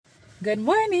Good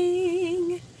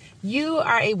morning. You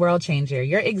are a world changer.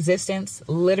 Your existence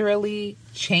literally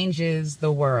changes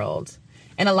the world.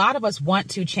 And a lot of us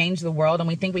want to change the world, and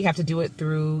we think we have to do it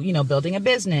through, building a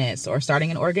business or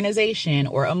starting an organization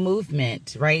or a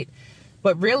movement, right?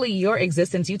 But really, your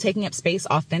existence, you taking up space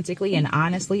authentically and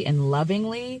honestly and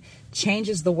lovingly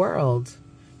changes the world.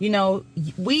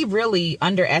 We really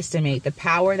underestimate the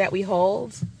power that we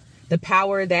hold, the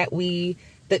power that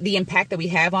the impact that we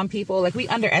have on people. Like, we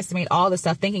underestimate all the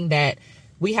stuff thinking that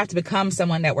we have to become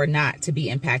someone that we're not to be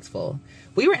impactful.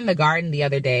 We were in the garden the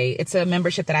other day. It's a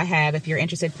membership that I have. If you're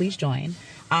interested, please join.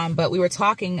 But we were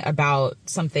talking about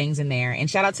some things in there, and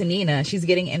shout out to Nina. She's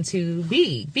getting into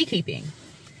beekeeping.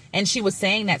 And she was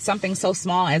saying that something so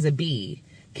small as a bee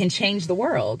can change the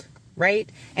world, right?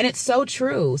 And it's so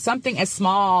true. Something as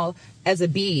small as a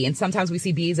bee, and sometimes we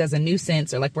see bees as a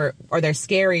nuisance or they're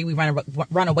scary. We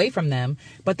run away from them,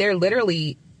 but they're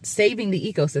literally saving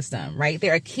the ecosystem, right?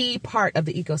 They're a key part of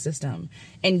the ecosystem,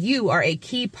 and you are a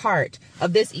key part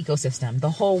of this ecosystem, the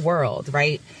whole world,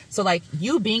 right? So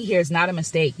you being here is not a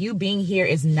mistake. You being here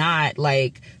is not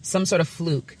some sort of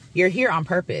fluke. You're here on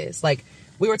purpose.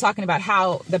 We were talking about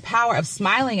how the power of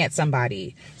smiling at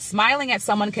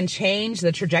someone can change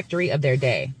the trajectory of their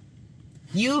day.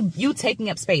 You taking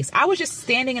up space. I was just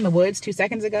standing in the woods 2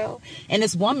 seconds ago, and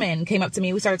this woman came up to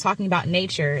me. We started talking about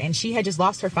nature, and she had just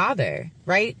lost her father,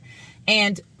 right?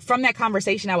 And from that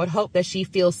conversation, I would hope that she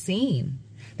feels seen,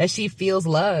 that she feels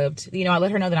loved. I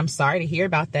let her know that I'm sorry to hear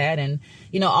about that, and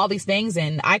all these things.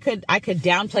 And I could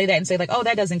downplay that and say oh,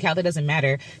 that doesn't count, that doesn't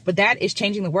matter. But that is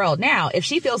changing the world. Now, if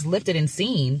she feels lifted and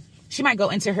seen, she might go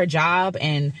into her job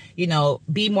and,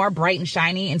 be more bright and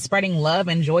shiny and spreading love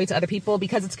and joy to other people,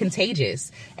 because it's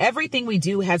contagious. Everything we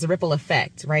do has a ripple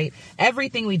effect, right?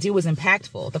 Everything we do is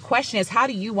impactful. The question is, how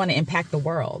do you want to impact the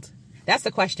world? That's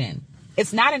the question.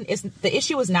 The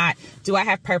issue is not, do I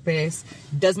have purpose?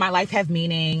 Does my life have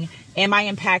meaning? Am I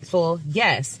impactful?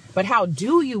 Yes. But how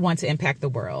do you want to impact the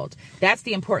world? That's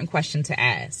the important question to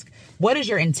ask. What is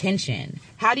your intention?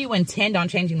 How do you intend on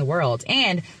changing the world?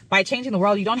 And by changing the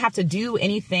world, you don't have to do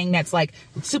anything that's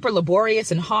super laborious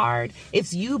and hard.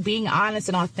 It's you being honest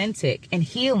and authentic and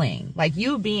healing,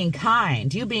 you being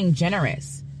kind, you being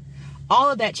generous.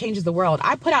 All of that changes the world.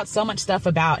 I put out so much stuff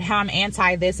about how I'm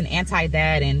anti this and anti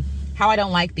that and how I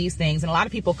don't like these things. And a lot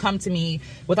of people come to me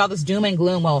with all this doom and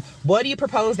gloom. Well, what do you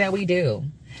propose that we do?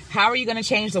 How are you going to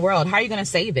change the world? How are you going to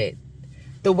save it?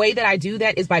 The way that I do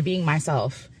that is by being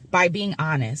myself, by being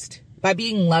honest, by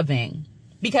being loving.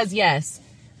 Because yes,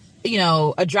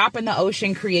 a drop in the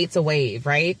ocean creates a wave,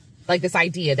 right? This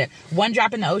idea that one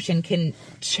drop in the ocean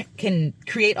can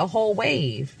create a whole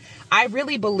wave. I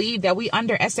really believe that we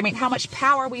underestimate how much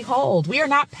power we hold. We are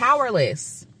not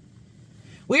powerless.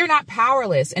 We are not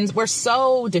powerless, and we're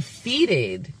so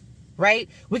defeated, right?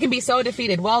 We can be so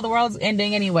defeated. Well, the world's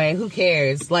ending anyway. Who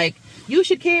cares? You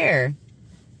should care.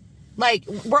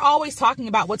 We're always talking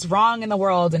about what's wrong in the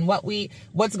world and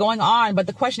what's going on. But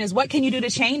the question is, what can you do to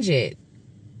change it?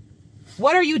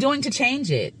 What are you doing to change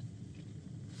it?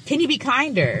 Can you be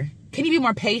kinder? Can you be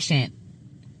more patient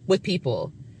with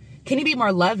people? Can you be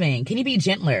more loving? Can you be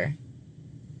gentler?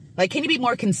 Can you be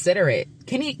more considerate?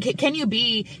 Can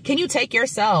you take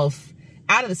yourself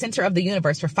out of the center of the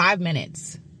universe for 5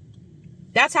 minutes?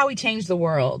 That's how we change the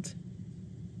world.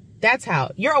 That's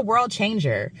how. You're a world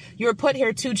changer. You were put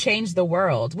here to change the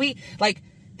world.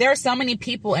 There are so many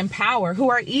people in power who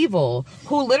are evil,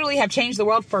 who literally have changed the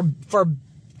world for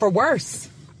worse,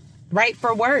 right?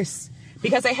 For worse,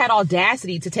 because they had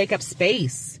audacity to take up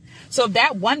space. So if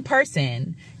that one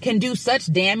person can do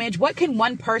such damage, what can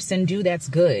one person do that's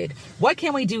good? What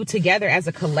can we do together as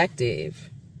a collective?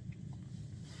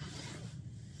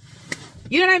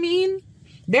 You know what I mean?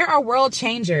 There are world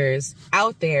changers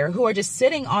out there who are just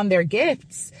sitting on their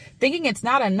gifts, thinking it's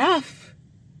not enough.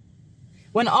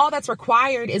 When all that's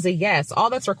required is a yes. All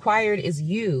that's required is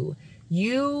you.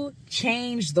 You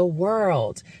changed the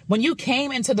world. When you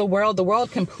came into the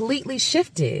world completely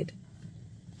shifted.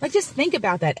 Just think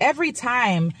about that. Every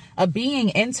time a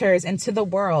being enters into the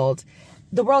world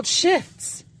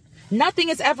shifts. Nothing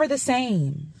is ever the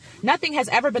same. Nothing has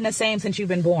ever been the same since you've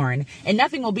been born, and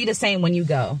nothing will be the same when you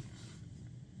go.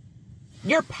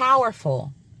 You're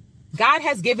powerful. God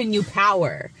has given you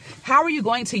power. How are you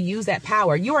going to use that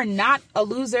power? You are not a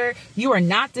loser. You are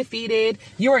not defeated.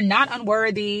 You are not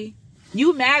unworthy.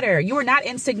 You matter. You are not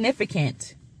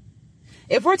insignificant.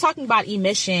 If we're talking about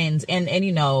emissions and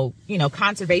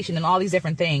conservation and all these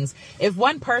different things, if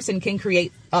one person can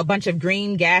create a bunch of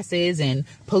green gases and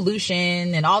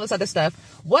pollution and all this other stuff,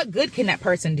 what good can that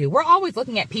person do? We're always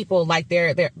looking at people like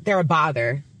they're a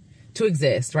bother. to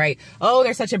exist, right? Oh,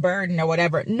 they're such a burden or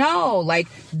whatever. No, like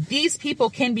these people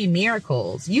can be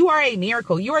miracles. You are a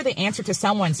miracle. You are the answer to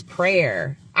someone's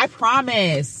prayer. I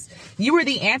promise. You are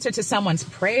the answer to someone's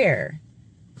prayer.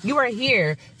 You are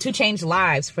here to change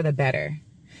lives for the better.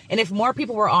 And if more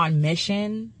people were on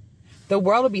mission, the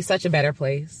world would be such a better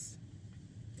place.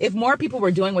 If more people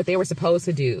were doing what they were supposed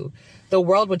to do, the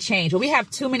world would change. But we have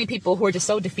too many people who are just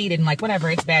so defeated and like, whatever,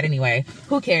 it's bad anyway.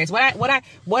 Who cares?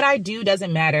 What I do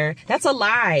doesn't matter. That's a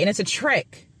lie, and it's a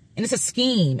trick, and it's a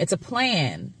scheme. It's a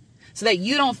plan so that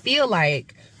you don't feel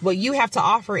like what you have to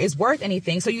offer is worth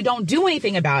anything, so you don't do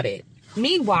anything about it.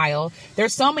 Meanwhile,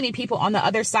 there's so many people on the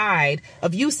other side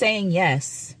of you saying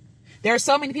yes. There are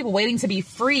so many people waiting to be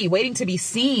free, waiting to be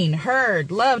seen, heard,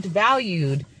 loved,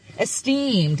 valued,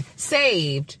 esteemed,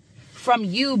 saved from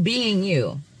you being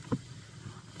you.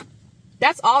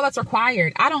 That's all that's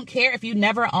required. I don't care if you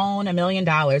never own $1 million.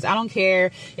 I don't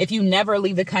care if you never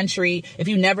leave the country, if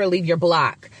you never leave your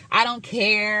block. I don't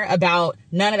care about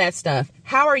none of that stuff.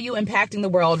 How are you impacting the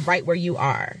world right where you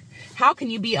are? How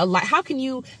can you be how can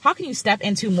you step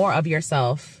into more of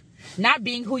yourself? Not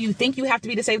being who you think you have to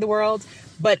be to save the world,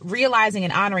 but realizing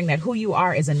and honoring that who you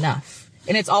are is enough.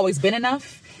 And it's always been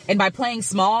enough. And by playing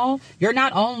small, you're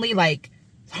not only like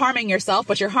harming yourself,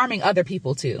 but you're harming other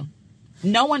people too.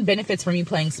 No one benefits from you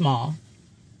playing small.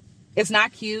 It's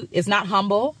not cute. It's not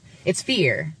humble. It's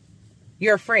fear.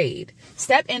 You're afraid.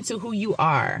 Step into who you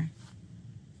are.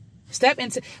 Step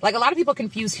into, like, a lot of people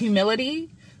confuse humility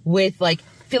with like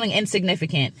feeling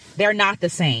insignificant. They're not the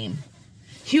same.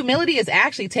 Humility is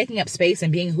actually taking up space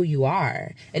and being who you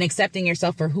are and accepting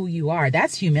yourself for who you are.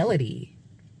 That's humility,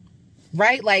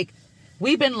 right? Like,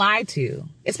 we've been lied to,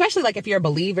 especially like if you're a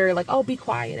believer, like, oh, be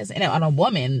quiet. And a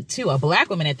woman too, a black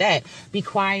woman at that, be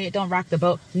quiet, don't rock the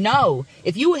boat. No,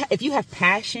 if you have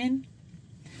passion,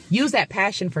 use that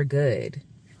passion for good.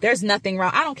 There's nothing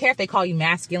wrong. I don't care if they call you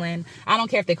masculine. I don't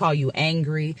care if they call you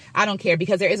angry. I don't care,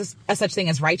 because there is a such thing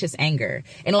as righteous anger.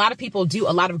 And a lot of people do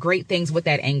a lot of great things with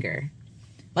that anger.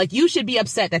 Like, you should be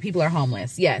upset that people are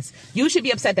homeless. Yes. You should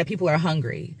be upset that people are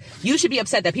hungry. You should be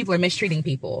upset that people are mistreating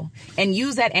people, and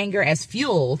use that anger as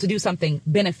fuel to do something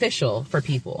beneficial for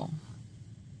people.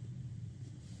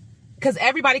 Because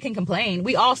everybody can complain.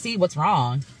 We all see what's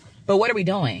wrong. But what are we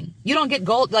doing? You don't get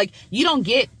gold. Like, you don't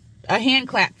get a hand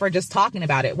clap for just talking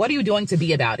about it. What are you doing to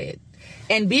be about it?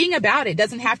 And being about it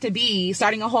doesn't have to be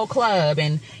starting a whole club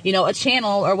and, you know, a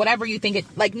channel or whatever you think it,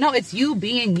 like, no, it's you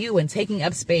being you and taking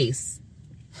up space.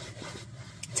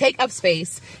 Take up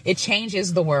space. It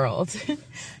changes the world.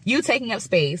 You taking up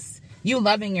space, you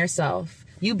loving yourself,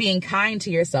 you being kind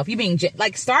to yourself, you being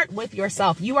like, start with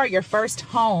yourself. You are your first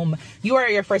home. You are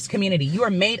your first community. You are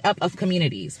made up of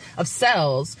communities, of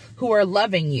cells who are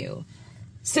loving you.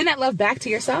 Send that love back to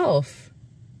yourself.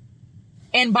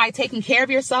 And by taking care of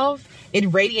yourself,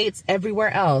 it radiates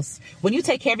everywhere else. When you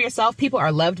take care of yourself, people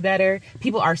are loved better.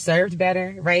 People are served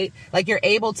better, right? Like, you're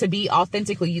able to be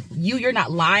authentically you. You're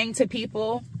not lying to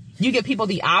people. You give people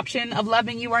the option of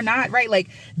loving you or not, right? Like,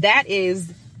 that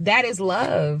is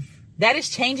love. That is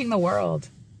changing the world.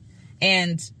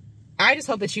 And I just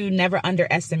hope that you never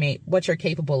underestimate what you're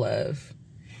capable of.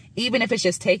 Even if it's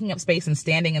just taking up space and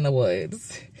standing in the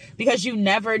woods, because you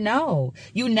never know.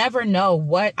 You never know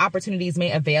what opportunities may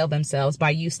avail themselves by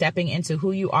you stepping into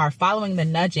who you are, following the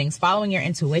nudgings, following your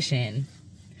intuition,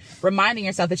 reminding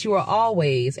yourself that you are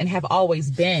always and have always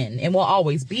been and will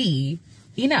always be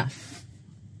enough.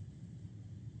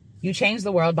 You changed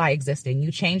the world by existing.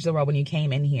 You changed the world when you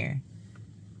came in here.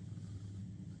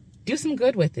 Do some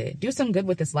good with it. Do some good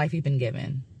with this life you've been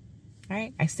given. All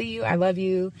right. I see you. I love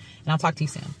you. And I'll talk to you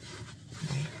soon.